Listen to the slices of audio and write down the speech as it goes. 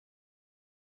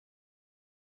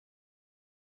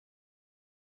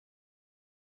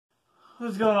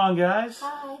What's going on, guys?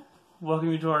 Hi.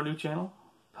 Welcome you to our new channel,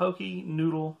 Poke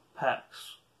Noodle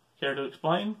Packs. Care to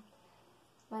explain?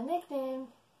 My nickname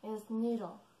is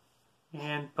Noodle.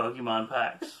 And Pokemon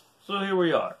Packs. So here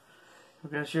we are.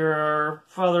 I guess your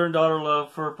father and daughter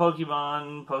love for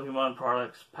Pokemon, Pokemon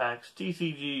products, packs,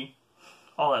 TCG,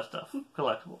 all that stuff,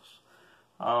 collectibles.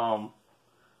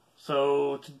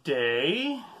 So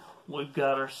today we've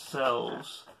got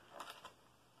ourselves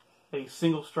a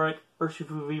single strike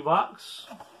Urshifu V box.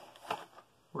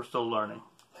 We're still learning.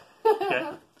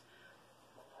 Okay.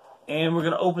 And we're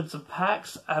going to open some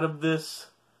packs out of this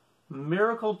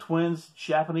Miracle Twins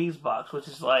Japanese box, which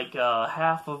is like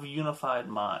half of Unified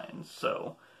Minds.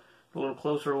 So, a little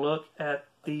closer look at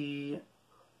the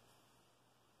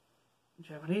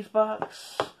Japanese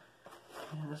box.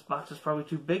 And this box is probably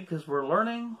too big because we're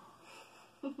learning.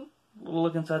 A little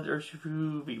look inside the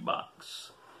Urshifu V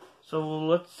box. So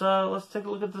let's take a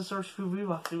look at this Urshifu V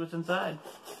box, see what's inside.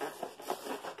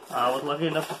 I was lucky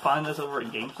enough to find this over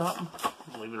at GameStop,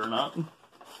 believe it or not,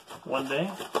 one day.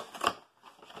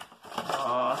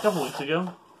 A couple weeks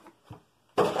ago.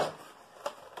 So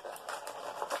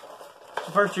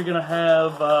first you're going to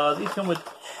have, these come with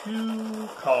 2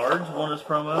 cards. One is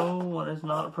promo, one is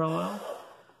not a promo.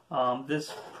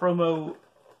 This promo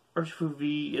Urshifu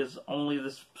V is only,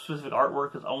 this specific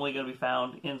artwork is only going to be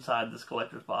found inside this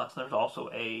collector's box. There's also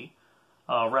a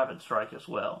Rapid Strike as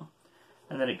well.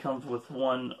 And then it comes with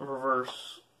 1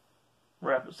 reverse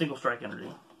rapid single strike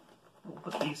energy. We'll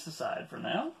put these aside for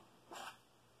now.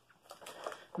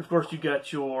 Of course, you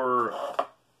got your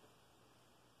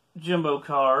Jumbo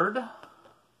card.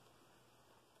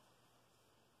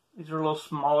 These are a little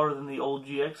smaller than the old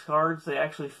GX cards. They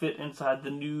actually fit inside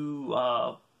the new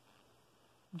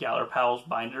Galar Pals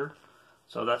binder.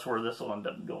 So that's where this will end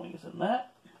up going, is in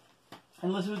that.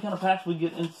 And let's see what kind of packs we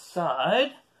get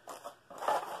inside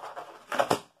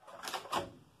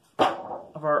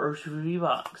of our Urshifu V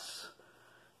box.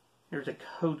 Here's a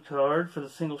code card for the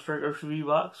single strike Urshifu V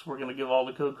box. We're going to give all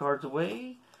the code cards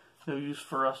away. No use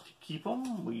for us to keep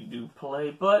them. We do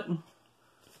play, but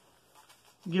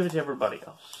give it to everybody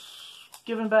else.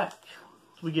 Giving back.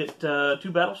 We get 2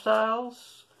 battle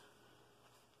styles.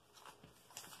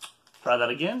 Try that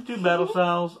again. 2 battle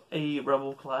styles, a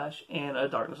Rebel Clash, and a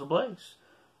Darkness Ablaze.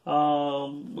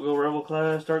 We'll go Rebel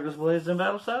Clash, Darkness Ablaze, and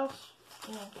battle styles.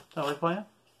 Yeah. How we playing?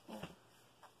 Yeah.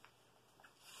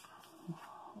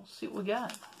 Let's see what we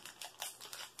got.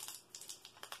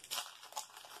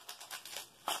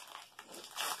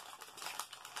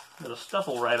 Got a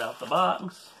Stuffle right out the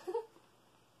box.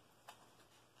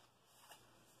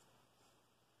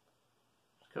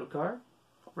 Code card,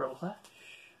 Rebel Clash.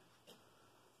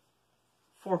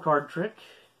 4-card trick.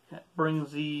 That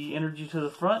brings the energy to the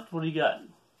front. What do you got?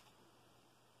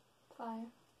 Fire.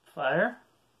 Fire.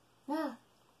 Yeah.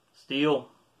 Steel.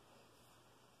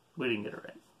 We didn't get it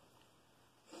right.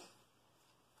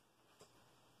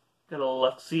 Got a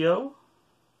Luxio.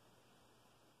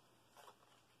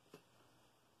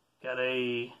 Got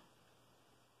a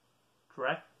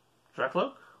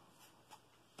Drakloak.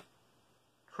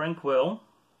 Tranquil.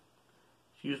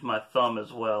 Use my thumb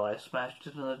as well. I smashed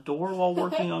it in the door while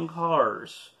working on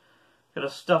cars. Got a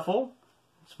Stuffle.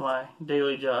 It's my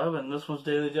daily job, and this one's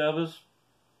daily job is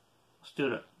a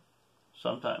student.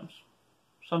 Sometimes.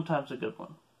 Sometimes a good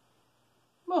one.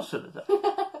 Most of the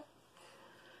time.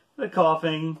 The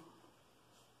Coughing.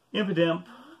 Impidimp.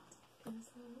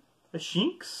 A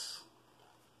Shinx.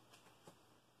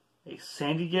 A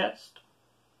Sandygast.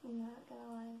 I'm not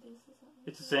gonna lie, this is something.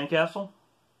 It's a sandcastle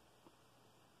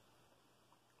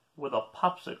with a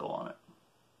popsicle on it.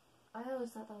 I always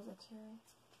thought that was a cherry.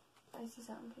 I see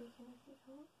something peeking.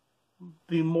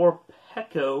 The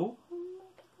Morpeko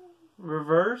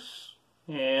reverse,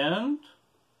 and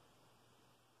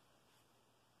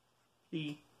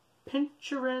the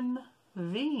Pinchurin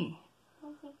V.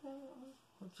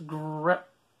 Let's grab.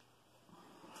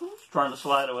 Just trying to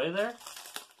slide away there.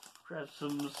 Grab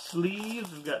some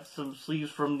sleeves. We've got some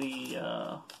sleeves from the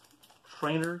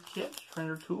trainer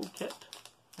tool kit.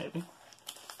 Maybe.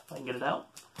 If I can get it out.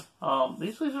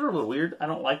 These sleeves are a little weird. I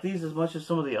don't like these as much as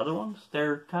some of the other ones.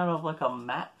 They're kind of like a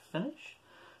matte finish.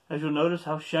 As you'll notice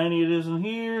how shiny it is in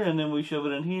here, and then we shove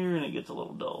it in here and it gets a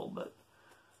little dull. But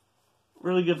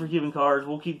really good for keeping cards.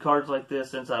 We'll keep cards like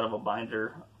this inside of a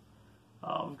binder.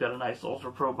 We've got a nice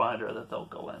Ultra Pro binder that they'll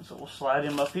go in. So we'll slide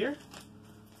him up here.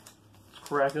 Let's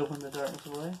crack open the Darkness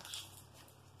Ablaze.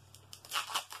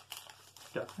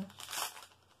 Darkness.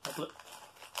 Flip.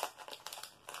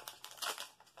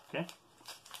 Okay.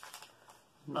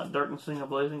 Not darknessing or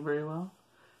blazing very well.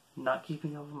 Not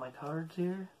keeping up with my cards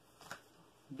here.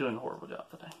 I'm doing a horrible job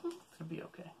today. It's going to be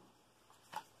okay.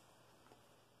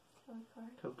 Code card.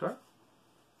 Code card.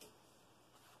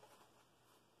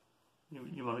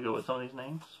 You want to go with some of these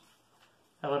names?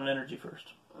 How about an energy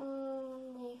first?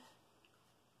 Leaf.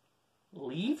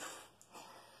 Leaf?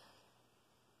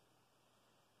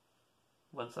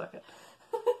 1 second.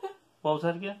 What was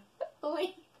that again?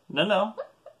 Leaf. No.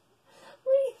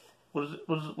 Leaf. What is it?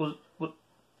 What?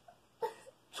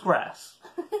 It's grass.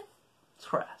 It's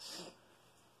grass.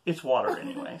 It's water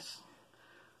anyways.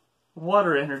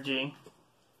 Water energy.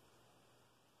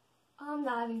 I'm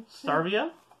not even.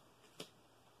 Starvia?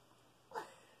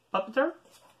 Puppeteer?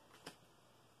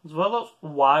 As well as,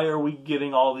 why are we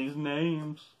getting all these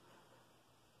names?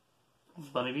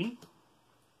 Bunny Bee?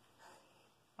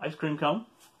 Ice Cream Cone?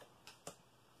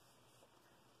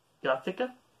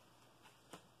 Gothica?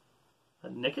 A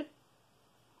Nicket?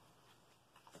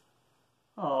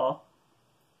 Aw,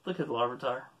 look at the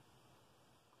Larvitar.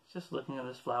 He's just looking at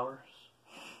his flowers.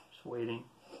 Just waiting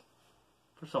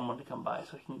for someone to come by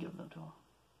so he can give them to him.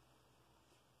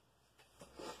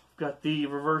 Got the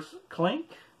reverse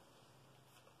Clank.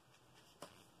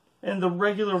 And the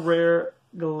regular rare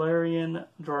Galarian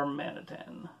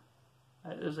Darmanitan.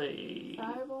 That is a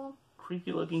Fireball.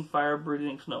 creepy looking fire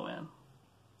breathing snowman.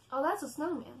 Oh, that's a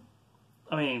snowman.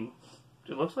 I mean,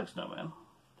 it looks like snowman.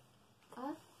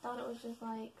 I thought it was just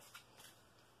like,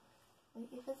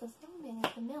 if it's a snowman,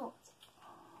 it's a melt.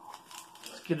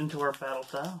 Let's get into our battle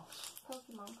styles.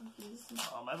 Pokemon confused.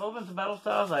 I've opened some battle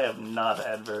styles. I have not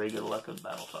had very good luck with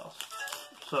battle styles.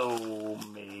 So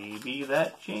maybe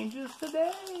that changes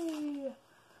today.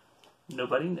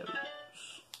 Nobody knows.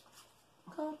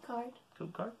 Code card.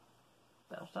 Code card.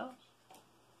 Battle styles.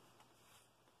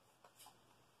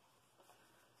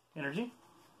 Energy.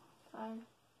 Fire.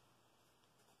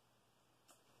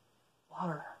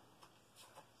 Water.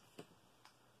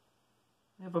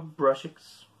 We have a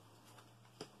Brushix.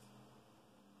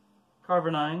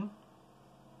 Carbonine.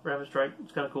 Rapid Strike.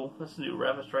 It's kind of cool. That's the new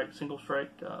Rapid Strike single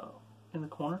strike in the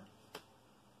corner.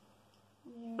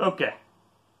 Yeah. Okay.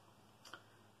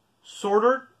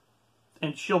 Sworder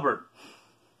and Shilbert.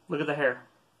 Look at the hair.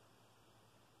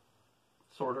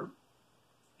 Sworder.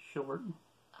 Shilbert.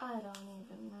 I don't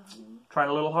even know. Trying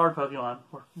a little hard, Pokemon.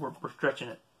 We're stretching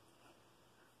it.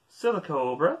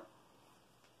 Silicobra.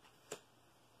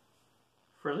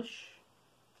 Frillish.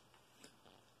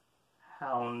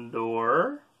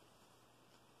 Houndor.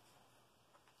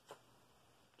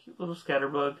 Cute little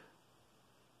Scatterbug.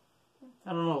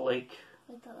 I don't know, Lake.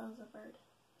 I thought that was a bird.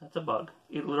 That's a bug.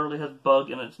 It literally has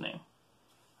bug in its name.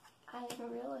 I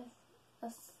didn't realize.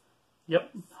 That's...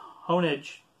 Yep.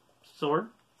 Honedge. Sword.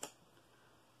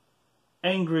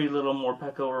 Angry little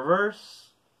Morpeko reverse.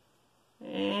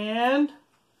 And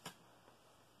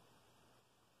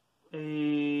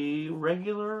a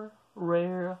regular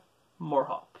rare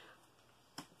Morhawk.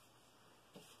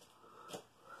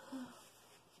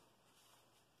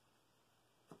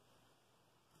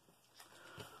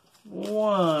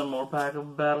 One more pack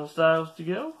of battle styles to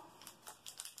go.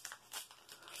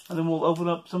 And then we'll open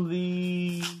up some of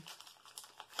the...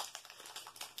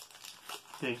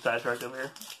 Getting sidetracked over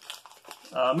here.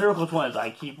 Miracle Twins. I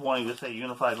keep wanting to say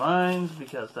Unified Minds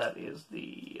because that is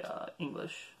the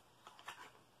English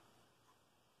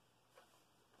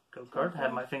code card.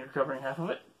 Have my finger covering half of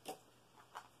it.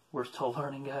 We're still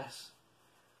learning, guys.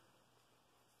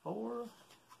 4.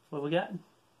 What do we got?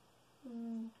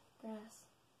 Grass.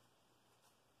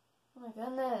 Oh my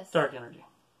goodness. Dark Energy.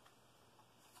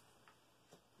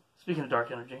 Speaking of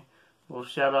Dark Energy, we'll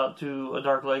shout out to A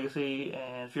Dark Legacy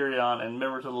and Furion and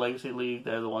members of the Legacy League.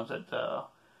 They're the ones that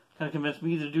kind of convinced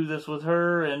me to do this with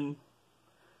her and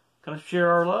kind of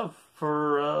share our love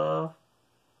for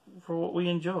what we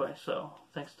enjoy. So,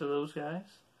 thanks to those guys.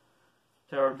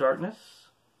 Tower of Darkness.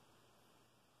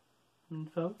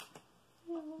 Info.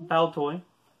 Baltoy.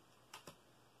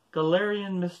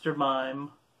 Galarian Mr.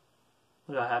 Mime.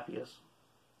 Look how happy he is.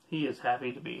 He is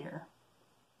happy to be here.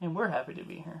 And we're happy to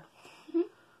be here.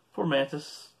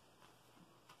 Formantis.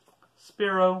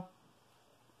 Spearow.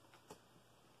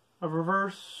 A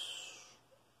reverse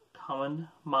common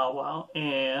Mawile.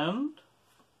 And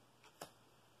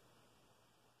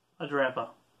a Drampa.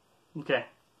 Okay.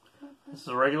 This is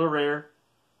a regular rare.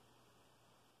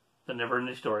 The never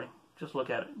ending story. Just look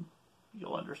at it.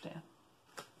 You'll understand.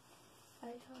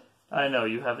 I know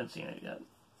you haven't seen it yet.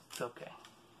 It's okay.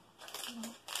 No,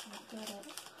 not good at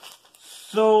it.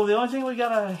 So the only thing we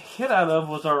got a hit out of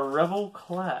was our Rebel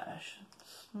Clash.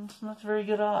 It's not very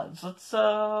good odds. Let's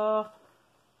open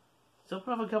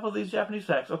up a couple of these Japanese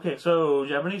packs. Okay, so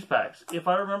Japanese packs. If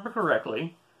I remember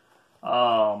correctly,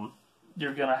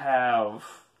 you're gonna have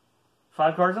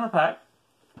 5 cards in a pack,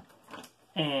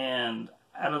 and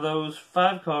out of those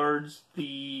 5 cards,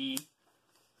 the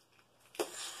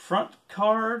front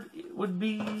card would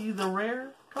be the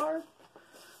rare card.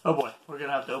 Oh boy, we're going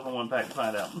to have to open one pack to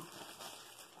find out.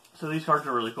 So these cards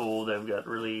are really cool. They've got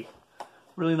really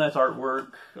nice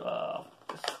artwork.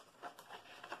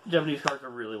 Japanese cards are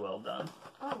really well done.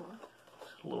 Oh.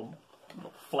 Just a little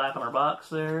flap in our box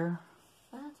there.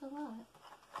 That's a lot.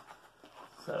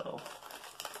 So,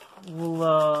 we'll,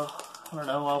 I don't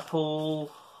know, I'll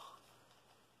pull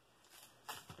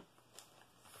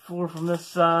 4 from this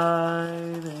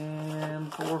side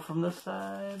and 4 from this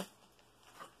side.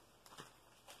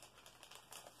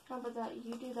 How about that?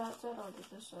 You do that side, I'll do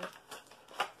this side.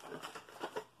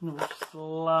 We'll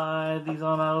slide these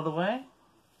on out of the way.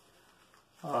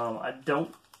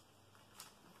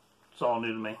 It's all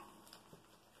new to me.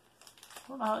 I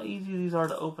don't know how easy these are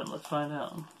to open. Let's find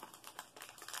out.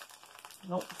 I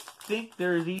don't think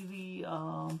they're as easy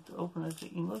to open as the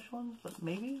English ones, but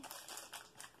maybe.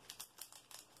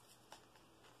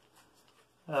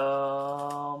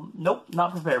 Nope,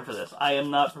 not prepared for this. I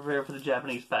am not prepared for the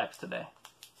Japanese packs today.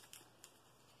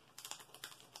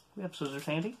 We have scissors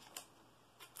handy.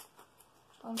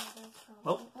 Oh, no,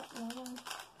 probably... Oh.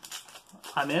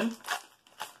 I'm in.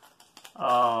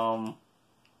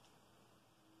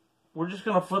 We're just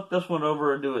gonna flip this one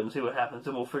over and do it and see what happens,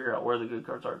 and we'll figure out where the good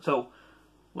cards are. So,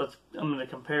 I'm gonna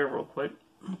compare real quick.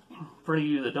 For any of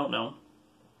you that don't know,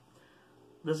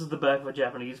 this is the back of a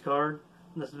Japanese card,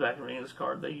 and this is the back of an English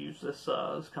card. They use this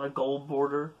kind of gold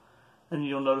border, and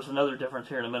you'll notice another difference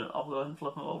here in a minute. I'll go ahead and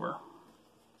flip them over.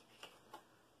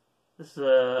 This is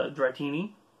a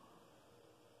Dratini.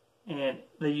 And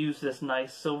they use this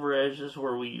nice silver edge. This is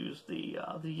where we use the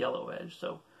yellow edge.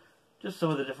 So, just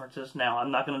some of the differences. Now, I'm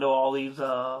not going to know all these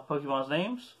Pokemon's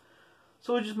names,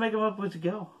 so we just make them up as we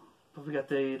go. But we got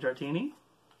the Dratini.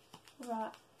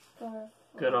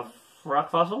 Got a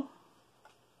rock fossil.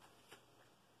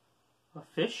 A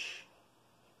fish.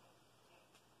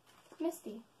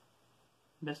 Misty.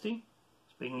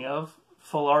 Speaking of,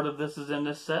 full art of this is in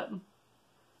this set.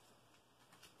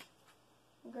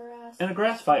 And a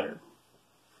grass fighter.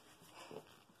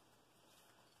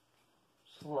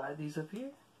 Slide these up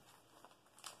here.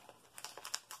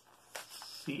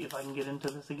 See if I can get into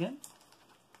this again.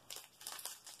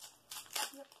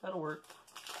 Yep, that'll work.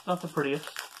 Not the prettiest.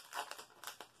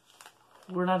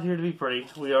 We're not here to be pretty.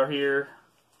 We are here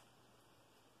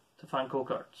to find cool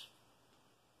cards.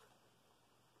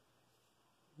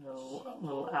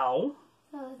 Little owl.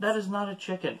 No, that is not a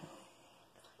chicken.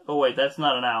 Oh wait, that's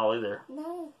not an owl either.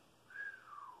 No.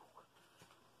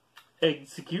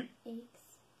 Execute.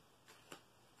 Eggs.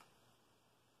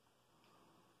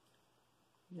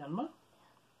 Yanma?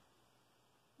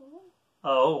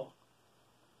 Oh.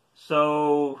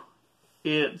 So,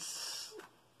 it's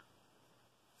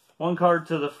 1 card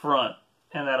to the front,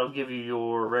 and that'll give you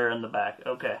your rare in the back.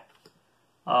 Okay.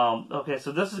 Okay,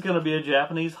 so this is going to be a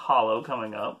Japanese holo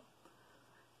coming up.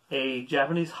 A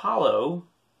Japanese holo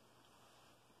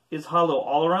is hollow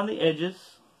all around the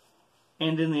edges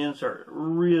and in the insert.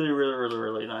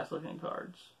 Really nice looking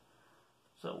cards.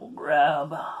 So we'll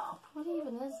grab what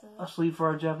even is this? A sleeve for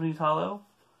our Japanese holo.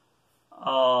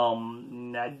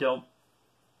 I don't.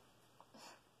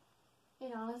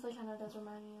 It honestly kind of does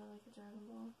remind me of like a Dragon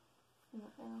Ball in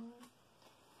the family.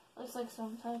 Looks like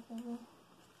some type of,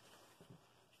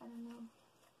 I don't know.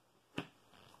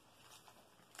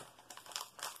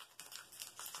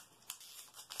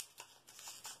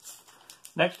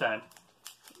 Next time,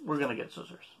 we're going to get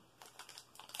scissors.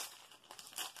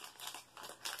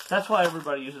 That's why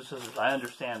everybody uses scissors. I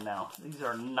understand now. These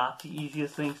are not the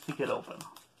easiest things to get open.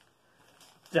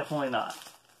 Definitely not.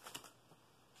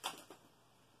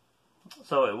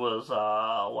 So it was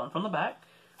 1 from the back.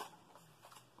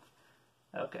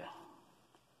 Okay.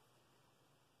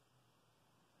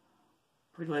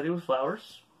 Pretty Lady with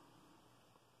Flowers.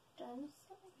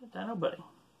 Dino Buddy.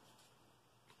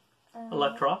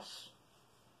 Electros.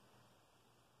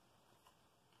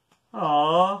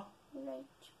 Aww.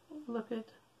 Look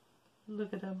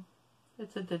at him.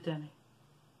 It's a Dedenne.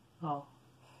 Oh,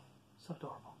 so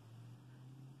adorable.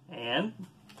 And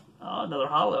another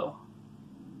holo.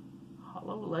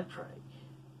 Holo Electric.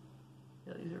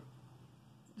 Yeah,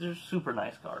 they're super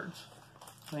nice cards.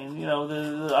 I mean, you know,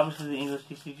 obviously the English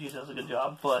TCG does a good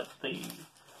job, but the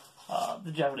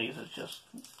Japanese is just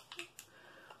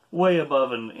way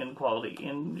above in quality,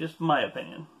 in just my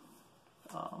opinion,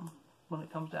 when it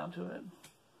comes down to it.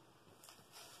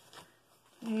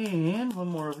 And one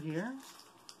more over here.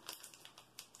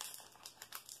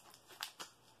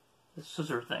 The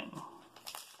scissor thing.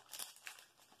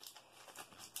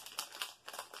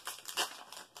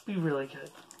 Be really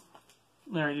good.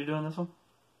 There, you doing this one?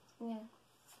 Yeah.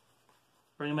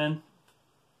 Bring him in.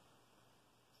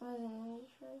 What is it?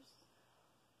 First?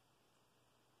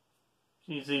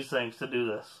 She needs these things to do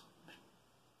this.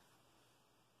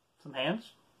 Some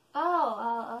hands?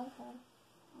 Oh, okay.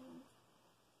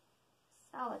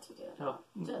 I'll let you do it. Oh,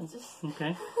 Just.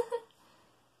 okay.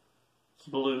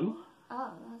 Blue.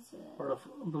 Oh, that's it. Part of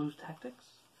Blue's tactics.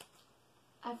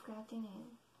 I forgot the name.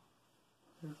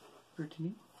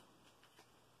 Bertini.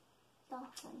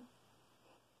 Dolphin.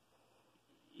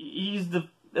 He's the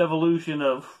evolution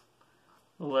of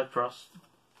Electros.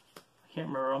 I can't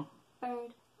remember him.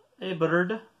 Bird. A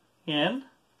bird. And?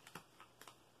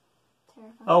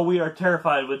 Terrifying. Oh, we are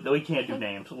terrified with... We can't do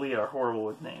names. We are horrible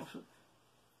with names.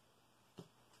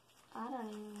 I don't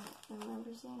even remember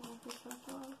seeing what this was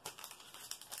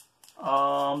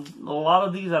on. A lot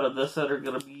of these out of this set are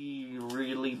going to be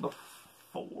really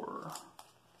before.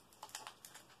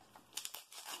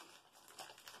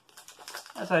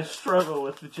 As I struggle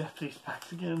with the Japanese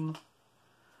packs again.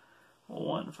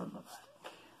 One from the back.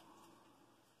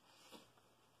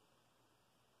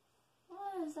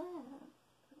 What is that?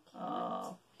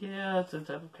 Yeah, it's a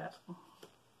type of cat.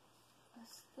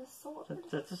 The sword.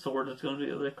 That's a sword. It's going to be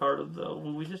the other card of the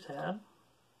one we just had.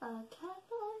 A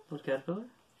caterpillar. The caterpillar.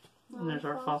 And there's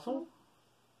our fossil.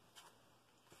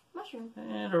 Mushroom.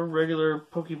 And a regular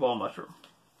Pokeball mushroom.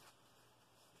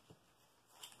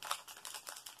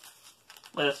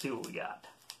 Let's see what we got.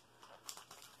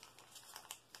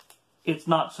 It's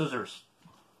not scissors.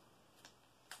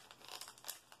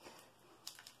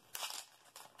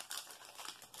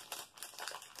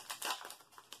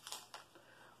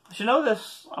 I should know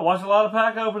this. I watch a lot of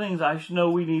pack openings. I should know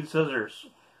we need scissors.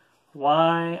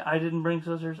 Why I didn't bring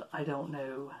scissors, I don't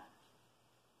know.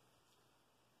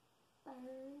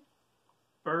 Bird.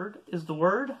 Bird is the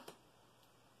word?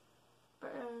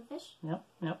 Fish. Yep,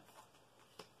 yep.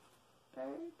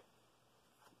 Bird.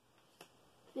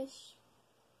 Fish.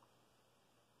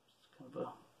 It's kind of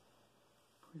a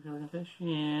pretty good looking fish.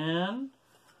 And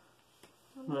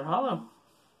another hollow.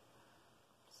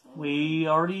 We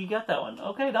already got that one.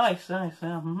 Okay, nice, nice.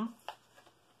 Yeah,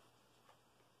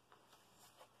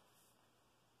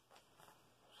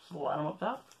 Just line them up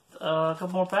top. A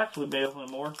couple more packs. We may open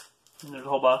more. And there's a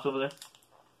whole box over there.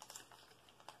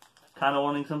 Kind of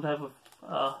wanting some type of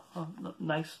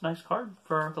nice card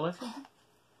for our collection.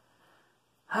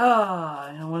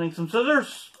 And wanting some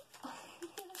scissors.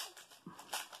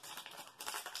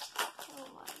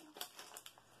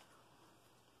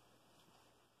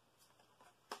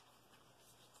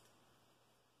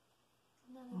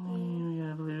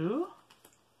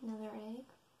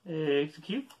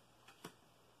 Execute.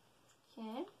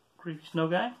 Okay. Creepy snow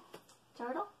guy.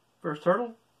 Turtle. First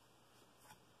turtle.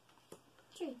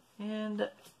 Tree. And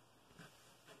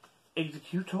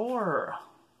Executor.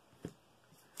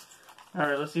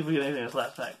 Alright, let's see if we get anything in this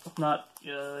last pack. If not,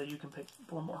 you can pick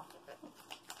one more.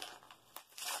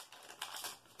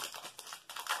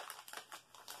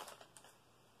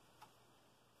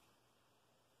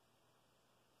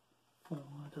 One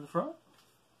to the front.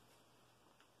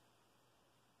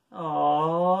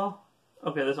 Aww.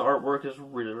 Okay, this artwork is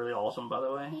really, really awesome, by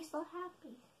the way. He's so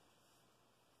happy.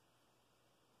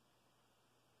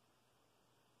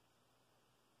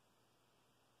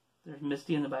 There's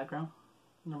Misty in the background.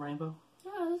 In the rainbow.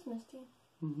 Oh, it is Misty.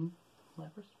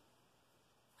 Lapras.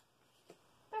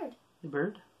 Bird. The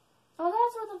bird. Oh,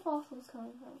 that's where the fossil's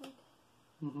coming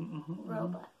from.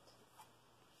 Robot.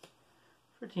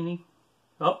 Fertini.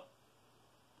 Oh.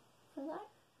 For that?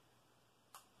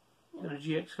 Yeah. Got a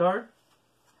GX card.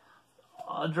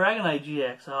 Dragonite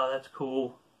GX. Oh, that's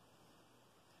cool.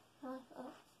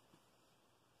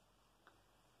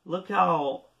 Look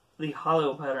how the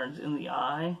hollow pattern's in the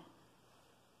eye.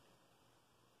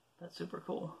 That's super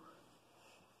cool.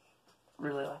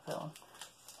 Really like that one.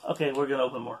 Okay, we're gonna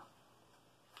open more.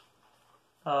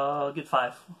 Get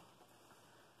 5.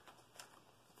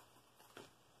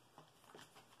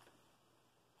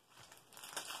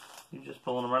 You're just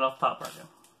pulling them right off the top right now.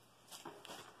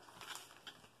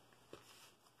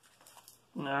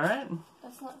 Alright.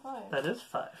 That's not 5. That is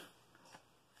 5.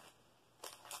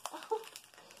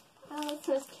 I was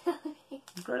miscounting.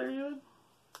 What grade are you in?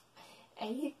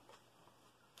 8.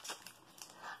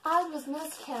 I was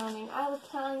miscounting. I was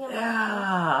counting in my head.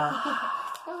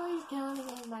 I was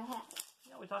counting in my head.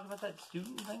 Yeah, we talked about that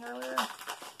student thing earlier.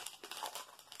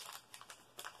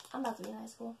 I'm about to be in high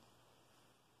school.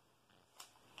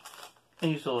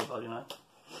 And you still love Pokemon.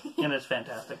 And it's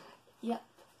fantastic. Yep.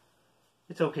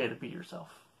 It's okay to be yourself.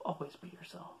 Always be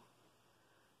yourself.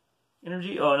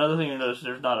 Energy. Oh, another thing you notice,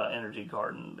 there's not an energy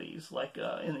card in these, like in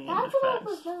the English That's what I packs.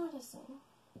 was noticing.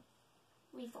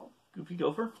 Lethal. Goofy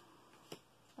Gopher.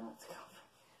 Oh, let's go.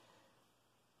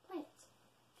 Plants.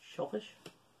 Shellfish.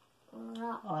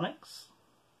 Rock. Onyx.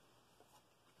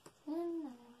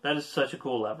 And That is such a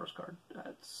cool Lapras card.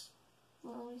 That's.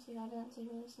 well, let me see. I didn't see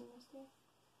really seen this there.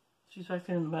 She's back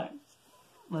there in the back.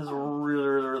 That's a really,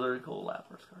 really, really cool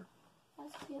Lapras card.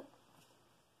 That's cute.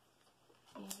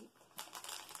 Yeah.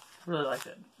 Really like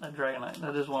that Dragonite.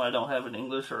 That is one I don't have in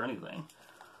English or anything.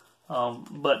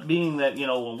 But being that, you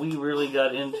know, when we really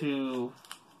got into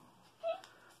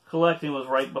collecting was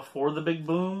right before the big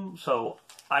boom, so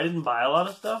I didn't buy a lot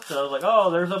of stuff. So I was like,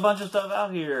 oh, there's a bunch of stuff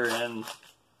out here, and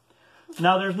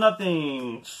now there's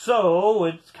nothing. So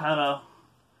it's kind of,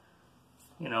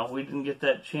 you know, we didn't get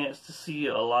that chance to see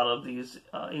a lot of these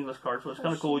English cards, so it's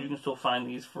kind of cool. You can still find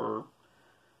these for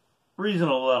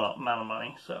reasonable amount of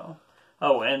money. So,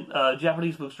 oh, and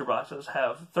Japanese booster boxes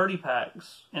have 30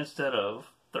 packs instead of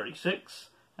 36,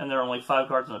 and there are only 5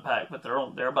 cards in the pack, but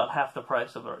they're about half the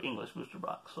price of our English booster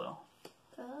box. So,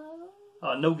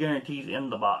 no guarantees in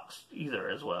the box either,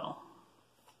 as well.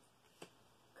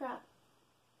 Crap.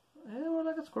 It looks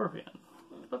like a Scorpion.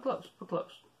 Look close, look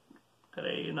close. Got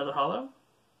another holo.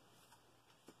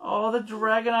 Oh, the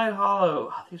Dragonite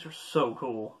holo. Oh, these are so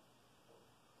cool.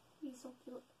 He's so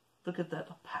cute. Look at that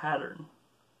pattern.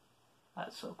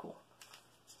 That's so cool.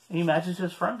 And he matches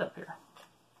his friend up here.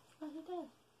 Oh, he did.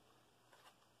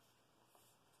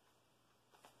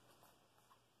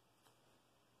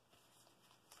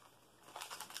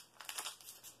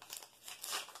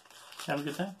 Having a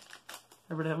good time?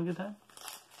 Everybody having a good time?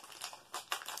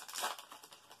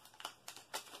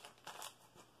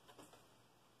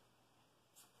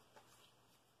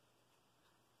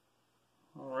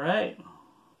 Alright.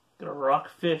 Got a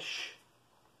rockfish.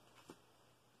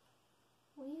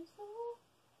 Weasel?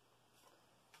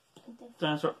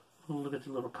 Dinosaur. Look at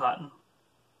the little cotton.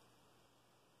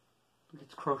 Look,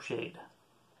 it's crocheted.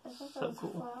 So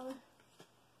cool.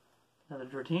 Another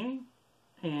Dratini.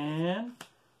 And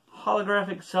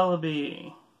holographic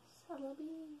Celebi.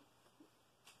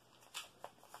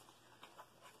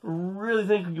 Really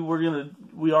think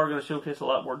we are gonna showcase a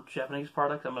lot more Japanese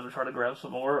products. I'm gonna try to grab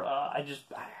some more. I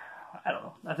don't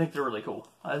know. I think they're really cool.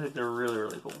 I think they're really,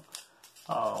 really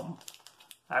cool.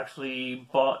 Actually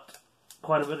bought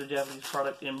quite a bit of Japanese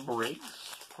product in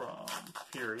breaks from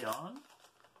Furion.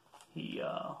 He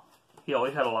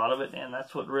always had a lot of it, and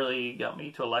that's what really got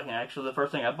me to liking it. Actually, the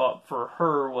first thing I bought for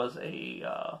her was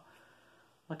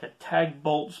like a Tag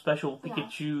Bolt special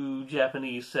Pikachu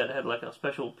Japanese set. It had like a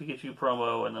special Pikachu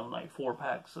promo and then like 4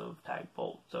 packs of Tag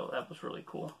Bolt. So that was really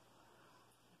cool.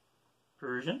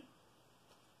 Version.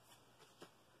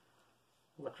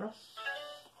 Letras.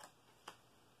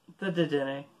 The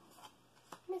Dedenne.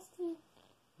 Misty.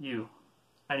 You.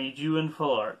 I need you in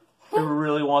full art. I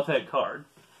really want that card.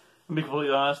 To be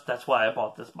completely honest, that's why I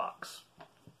bought this box.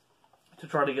 To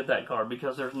try to get that card,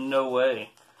 because there's no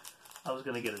way I was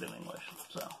going to get it in English.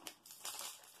 So.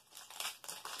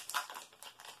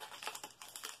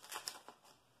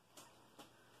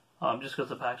 Just because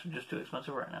the packs are just too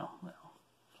expensive right now.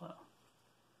 So.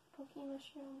 Pokey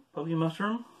Mushroom. Pokey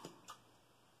Mushroom.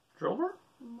 Drover?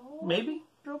 More. Maybe?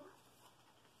 Drover?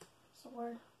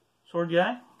 Sword. Sword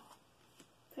guy?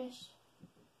 Fish.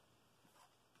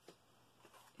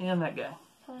 And that guy.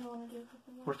 I don't want to do it.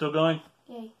 We're still going?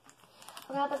 Yay.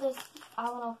 Okay, but this, I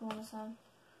want to open one this time.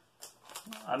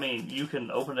 I mean, you can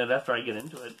open it after I get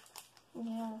into it.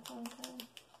 Yeah, okay.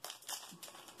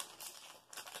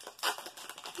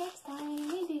 Next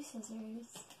time, we do scissors.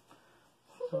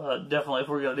 Definitely, if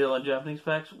we're going to deal in Japanese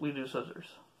packs, we do scissors.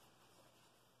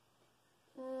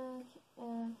 Just, I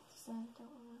don't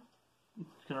know.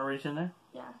 Can I reach in there?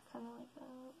 Yeah, kind of like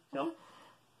that. Yep.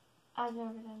 I've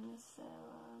never done this, so,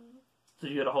 So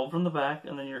you got to hold from the back,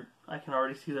 and then I can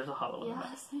already see there's a hollow in the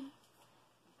back. yes.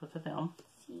 Put that down.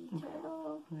 Sea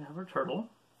turtle. We have our turtle.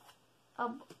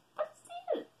 What's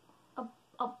it?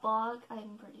 A bug?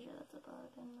 I'm pretty sure that's a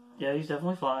bug. Yeah, he's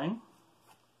definitely flying.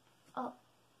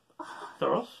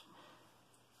 Thoros.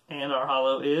 And our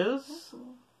hollow is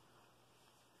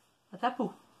a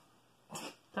Tapu.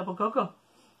 Tapu Koko.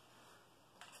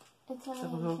 It's a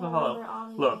Tapu Koko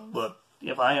hollow. Look.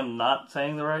 If I am not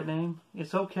saying the right name,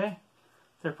 it's okay.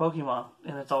 They're Pokemon,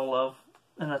 and it's all love,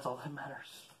 and that's all that matters.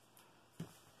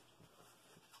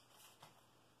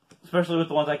 Especially with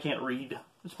the ones I can't read.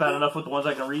 It's bad enough with the ones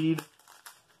I can read,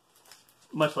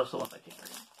 much less the ones I can't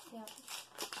read. Yeah.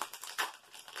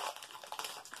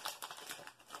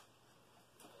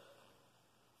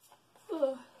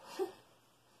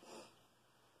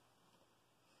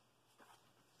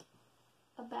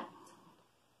 A bat.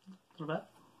 What's that?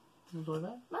 What's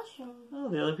that? Mushroom. Oh,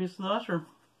 the other piece of the mushroom.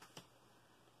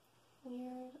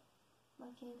 weird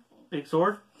looking thing. Big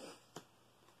sword?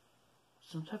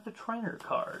 Some type of trainer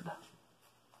card.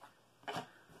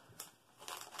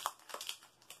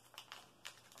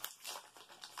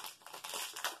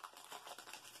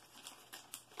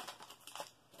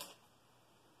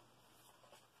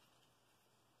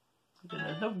 Again,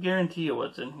 there's no guarantee of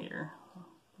what's in here.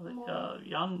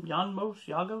 Yago?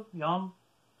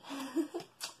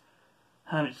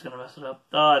 I'm just gonna mess it up.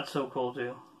 Oh, it's so cool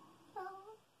too. Oh,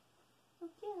 so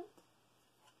cute.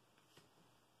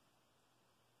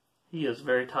 He is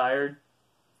very tired.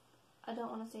 I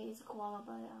don't want to say he's a koala,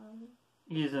 but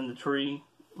He is in the tree.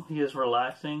 He is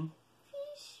relaxing.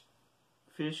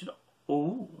 Fish.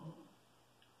 Ooh.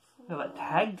 We have a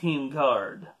tag team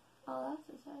card. Oh, that's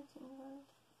a tag team card.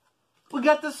 We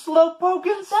got the Slowpoke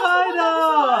and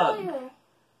Psyduck!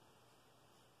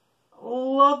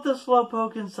 Love the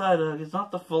Slowpoke and Psyduck. It's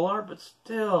not the full art, but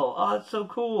still. Oh, it's so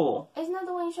cool. Isn't that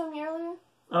the one you showed me earlier?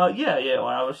 Yeah.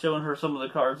 When I was showing her some of the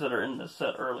cards that are in this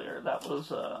set earlier, that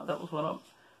was one of them.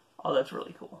 Oh, that's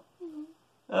really cool. Mm-hmm.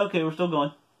 Okay, we're still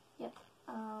going. Yep.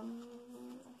 Okay,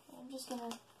 I'm just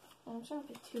gonna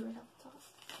pick two right off the top.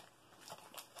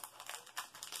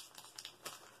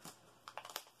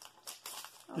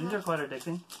 These are quite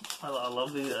addicting. I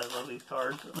love these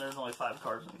cards. And there's only 5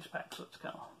 cards in each pack, so it's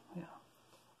kind of, yeah.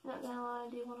 Not gonna lie, I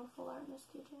do want a full art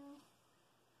Misty too.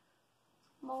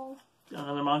 Mole.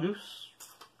 Another mongoose.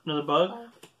 Another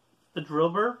bug. The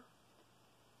drillbur.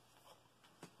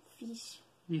 Fish.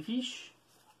 The fish.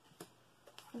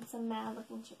 It's a mad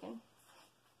looking chicken.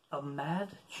 A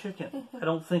mad chicken. I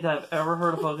don't think I've ever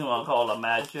heard a Pokemon called a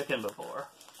mad chicken before.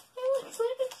 It looks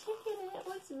like a chicken and it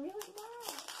looks really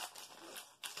mad.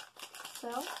 So,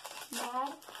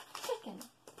 mad chicken.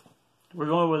 We're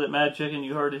going with it, Mad Chicken.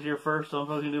 You heard it here first on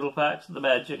Poke Noodle Packs. The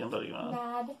Mad Chicken Pokemon.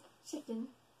 Mad chicken.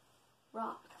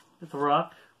 Rock. It's a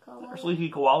rock. Koala. Our Sleepy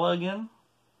Koala again.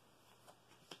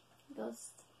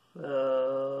 Ghost.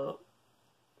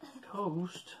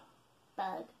 Ghost.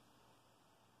 Bug.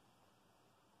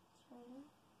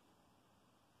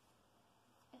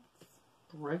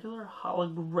 Regular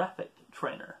holographic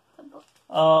trainer. The book.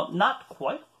 Not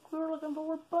quite what we were looking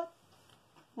for, but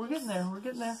we're getting there. We're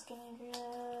getting there. Just gonna grab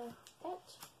that.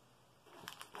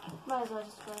 Might as well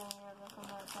just go in here and look on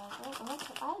that side. I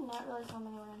did not realize how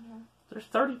many were in here. There's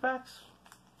 30 packs.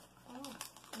 Oh,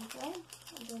 okay.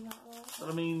 I did not realize. But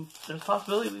I mean, there's a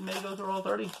possibility we may go through all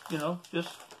 30. You know,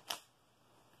 just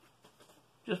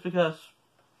because.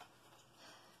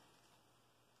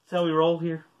 That's how we roll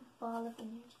here. Ball of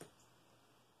energy.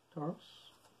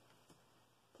 Tauros.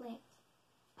 Plant.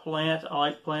 Plant. I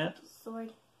like plant.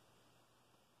 Sword.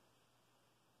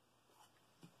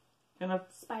 And a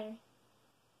Spider.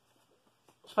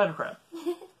 spider crab.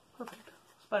 Perfect.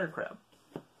 Spider crab.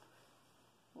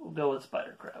 We'll go with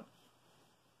spider crab.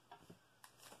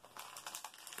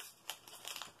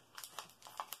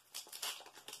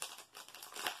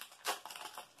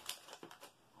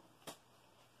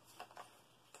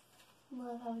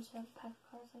 Love how we just have a pack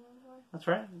of cards in our door. That's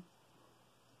right.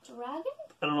 Dragon?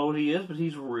 I don't know what he is, but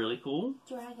he's really cool.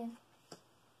 Dragon.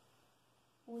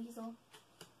 Weasel.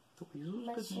 The weasel's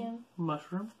Mushroom. good name.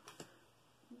 Mushroom.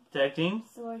 Tag team.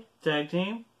 Sword. Tag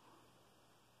team.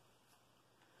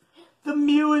 The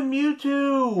Mew and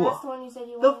Mewtwo! That's the one you said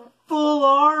you The wanted. full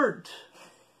art!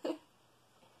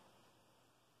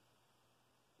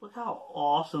 Look how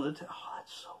awesome oh, that's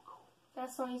so cool.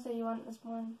 That's the one you said you wanted this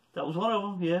morning. That was one of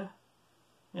them, yeah.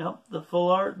 Yep, the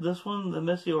full art, this one, the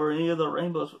Misty, or any of the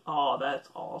rainbows. Oh, that's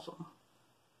awesome.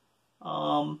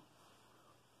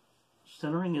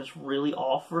 Centering is really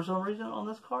off for some reason on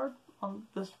this card. On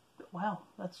this, wow,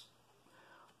 that's...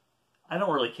 I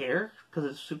don't really care, because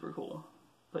it's super cool.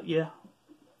 But yeah,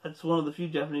 that's one of the few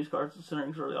Japanese cards the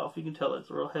centering's really off. You can tell it's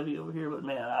real heavy over here, but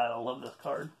man, I love this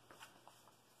card.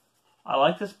 I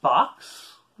like this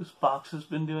box. This box has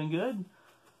been doing good.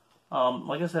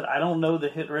 Like I said, I don't know the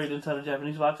hit rate inside a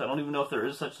Japanese box. I don't even know if there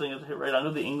is such thing as a hit rate. I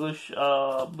know the English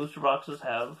booster boxes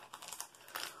have a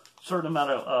certain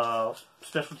amount of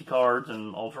specialty cards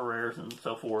and ultra rares and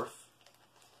so forth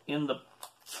in the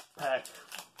pack,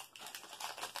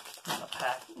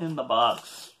 in the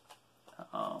box.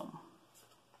 I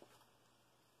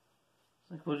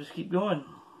think we'll just keep going.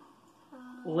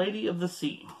 Lady of the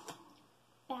Sea.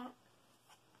 Bat.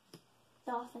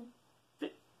 Dolphin.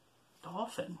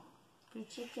 Dolphin. Fish.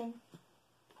 Chicken.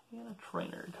 And a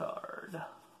trainer card.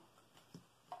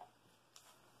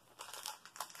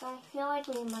 I feel like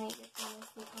we might get the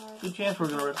Misty card. Good chance we're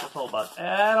going to rip this whole box.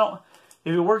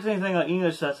 If it works anything like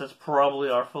English sets, that's probably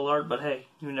our full art, but hey,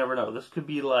 you never know. This could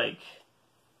be like...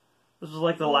 This is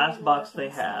like the last box they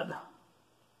had.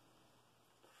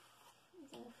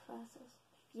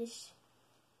 Yes.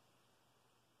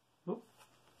 Oop.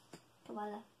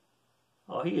 Koala.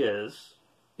 Oh, he is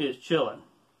chilling.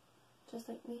 Just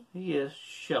like me. He is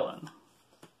chilling.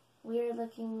 Weird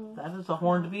looking. That is a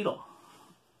horned beetle.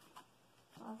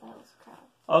 Oh, that was a crab.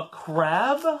 A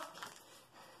crab?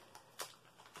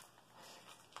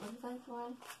 Looks like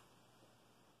one.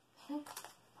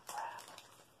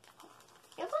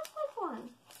 It looks like one.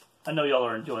 I know y'all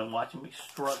are enjoying watching me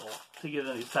struggle to get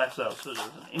in these packs out. So there's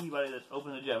anybody that's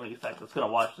opened the Japanese pack that's going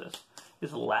to watch this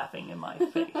is laughing in my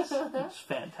face. It's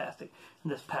fantastic.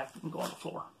 And this pack didn't go on the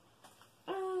floor.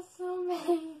 Oh, so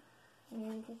many.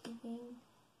 Weird looking thing.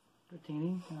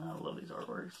 Dratini. I love these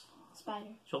artworks.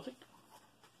 Spider. Joltik.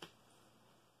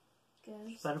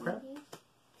 Ghost. Spider crab. Maybe.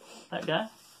 That guy.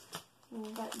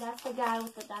 That's the guy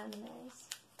with the diamond eyes.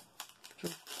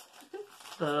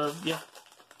 Yeah.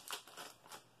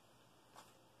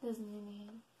 His new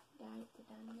name. Guy with the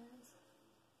diamond eyes.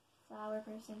 Flower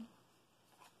person.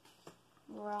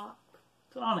 Rock.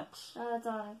 It's an onyx. Oh, that's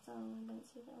Onyx. Oh, I didn't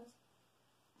see those.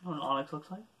 You know what an onyx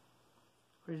looks like?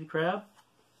 Crazy crab.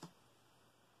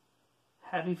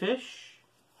 Happy fish.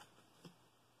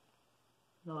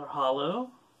 Another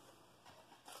hollow.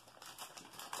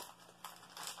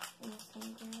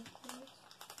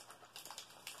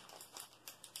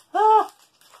 Ah!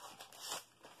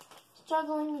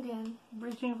 Struggling again.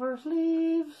 Reaching for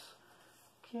sleeves.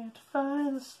 Can't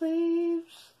find the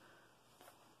sleeves.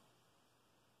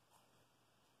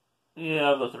 Yeah,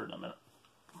 I'll go through it in a minute.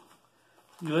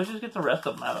 You let's just get the rest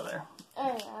of them out of there.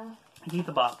 Oh, yeah. Keep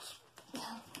the box. I'm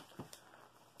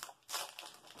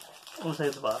gonna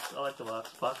save the box. I like the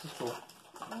box. The box is cool.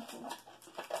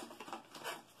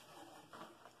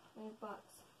 Box.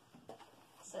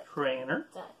 Set. Trainer.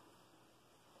 Done.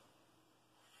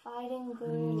 Fighting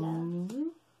gorilla.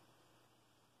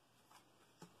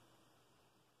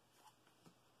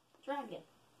 Dragon.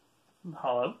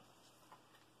 Hollow.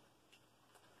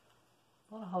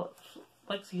 A lot of hollows. I'd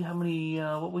like to see how many,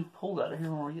 what we pulled out of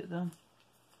here when we get done.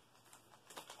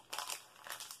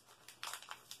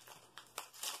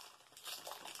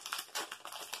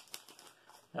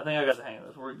 I think I got the hang of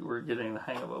this. We're getting the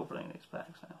hang of opening these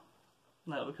packs now.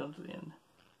 Now we come to the end.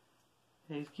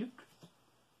 He's cute.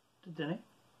 Denny.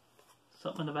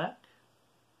 Something in the back.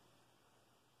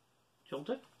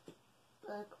 Joltik.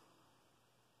 Bug.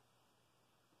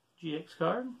 GX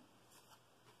card.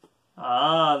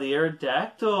 Ah, the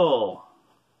Aerodactyl.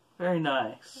 Very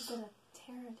nice. Is it a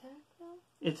pterodactyl?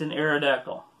 It's an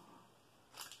Aerodactyl.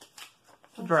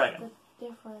 It's a dragon. What's the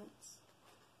difference?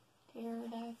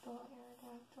 Pterodactyl,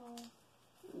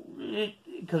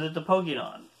 Aerodactyl. Because it's a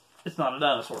Pokemon. It's not a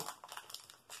dinosaur.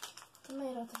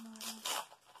 Tomato.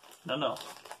 No.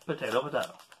 Potato. No.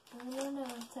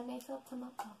 Tomato.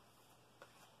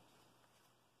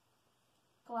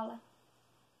 Koala.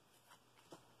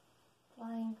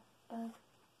 Flying bug.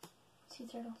 Sea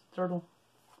turtle. Turtle.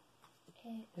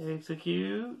 Egg.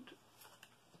 Execute.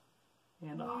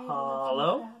 And a Weird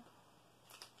hollow. looking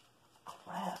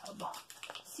Crab.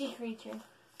 Sea creature.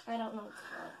 I don't know what it's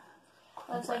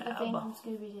called. Looks like the thing from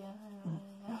Scooby-Doo. I don't really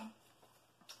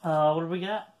know. What do we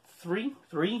got? Three.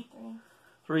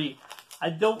 I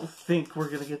don't think we're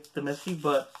going to get the Misty,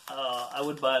 but I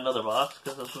would buy another box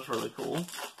because this was really cool.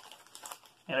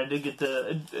 And I did get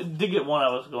one I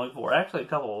was going for. Actually, a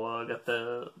couple. I got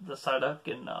the Psyduck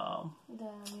and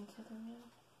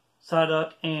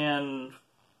Psyduck and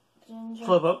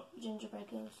Slowpoke. Gingerbread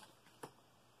Ghost.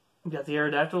 We got the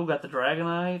Aerodactyl, got the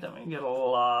Dragonite. I mean, you get a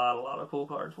lot of cool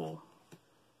cards. We'll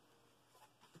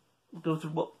go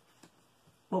through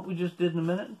what we just did in a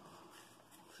minute.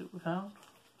 See what we found.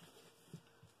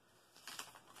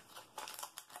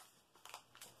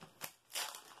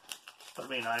 But I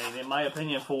mean, in my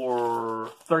opinion,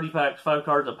 for 30 packs, 5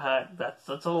 cards a pack, that's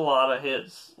a lot of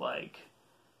hits, like,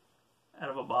 out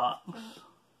of a box.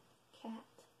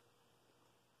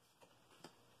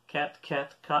 Cat,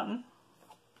 Cotton.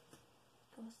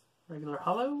 Ghost. Regular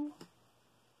hollow.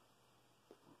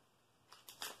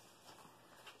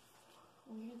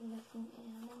 Weird looking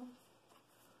animal.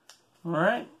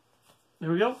 Alright.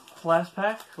 Here we go. Last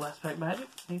pack magic.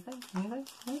 Anything? Can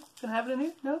I have it in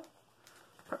here? No?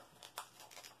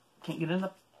 Can't get in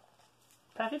the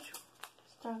package?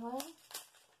 Starlight.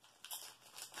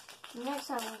 Next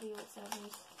time I'll be with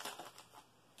Japanese.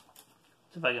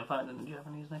 See if I can find it in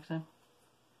Japanese next time.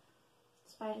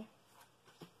 Spider.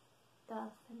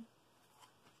 Dolphin.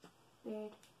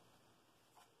 Bird.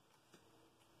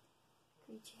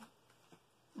 Creature.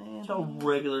 And a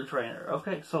regular trainer.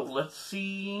 Okay, so let's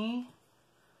see.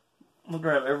 We'll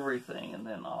grab everything and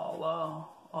then I'll,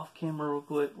 off camera real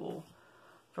quick, we'll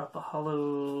drop the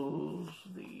hollows,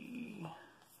 the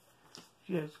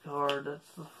GX card.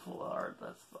 That's the full art.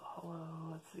 That's the holo.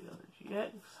 That's the other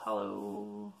GX.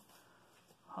 Holo.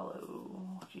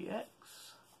 Holo. GX.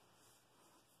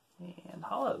 And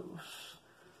holos.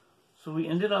 So we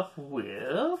ended up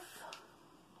with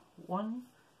 1,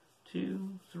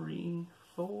 2, 3,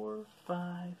 4,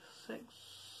 5, 6,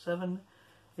 7,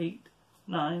 8,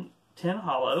 9, 10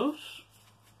 holos.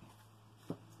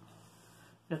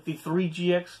 Got the 3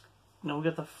 GX. No, we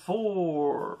got the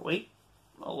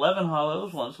 11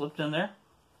 holos. One slipped in there.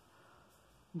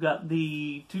 Got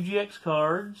the 2 GX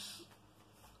cards.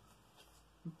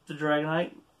 The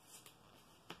Dragonite,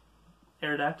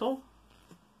 Aerodactyl,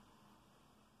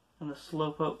 and the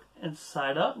Slowpoke and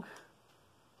Psyduck.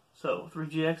 So 3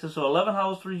 GXs, so 11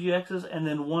 holos, 3 GXs, and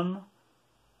then 1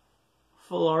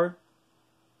 full art,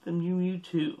 the Mew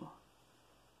Mewtwo.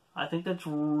 I think that's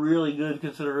really good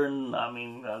considering, I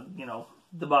mean, you know,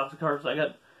 the box of cards I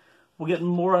got. We're getting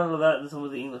more out of that than some of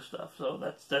the English stuff, so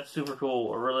that's super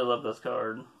cool. I really love this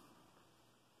card.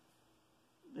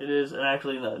 It is, and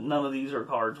actually none of these are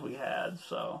cards we had,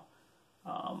 so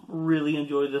really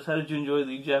enjoyed this. How did you enjoy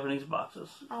the Japanese boxes?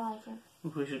 I like it. I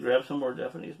think we should grab some more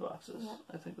Japanese boxes. Yep.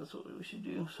 I think that's what we should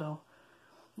do. So,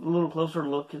 a little closer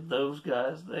look at those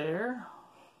guys there.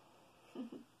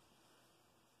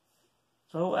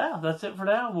 So, yeah, that's it for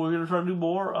now. We're going to try to do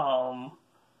more.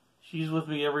 She's with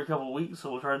me every couple of weeks,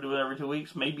 so we'll try to do it every 2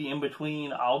 weeks. Maybe in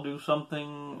between, I'll do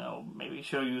something. You know, maybe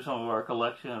show you some of our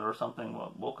collection or something.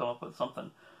 We'll come up with something.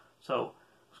 So,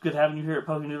 it's good having you here at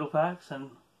Poke Noodle Packs, and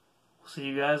we'll see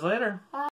you guys later. Bye.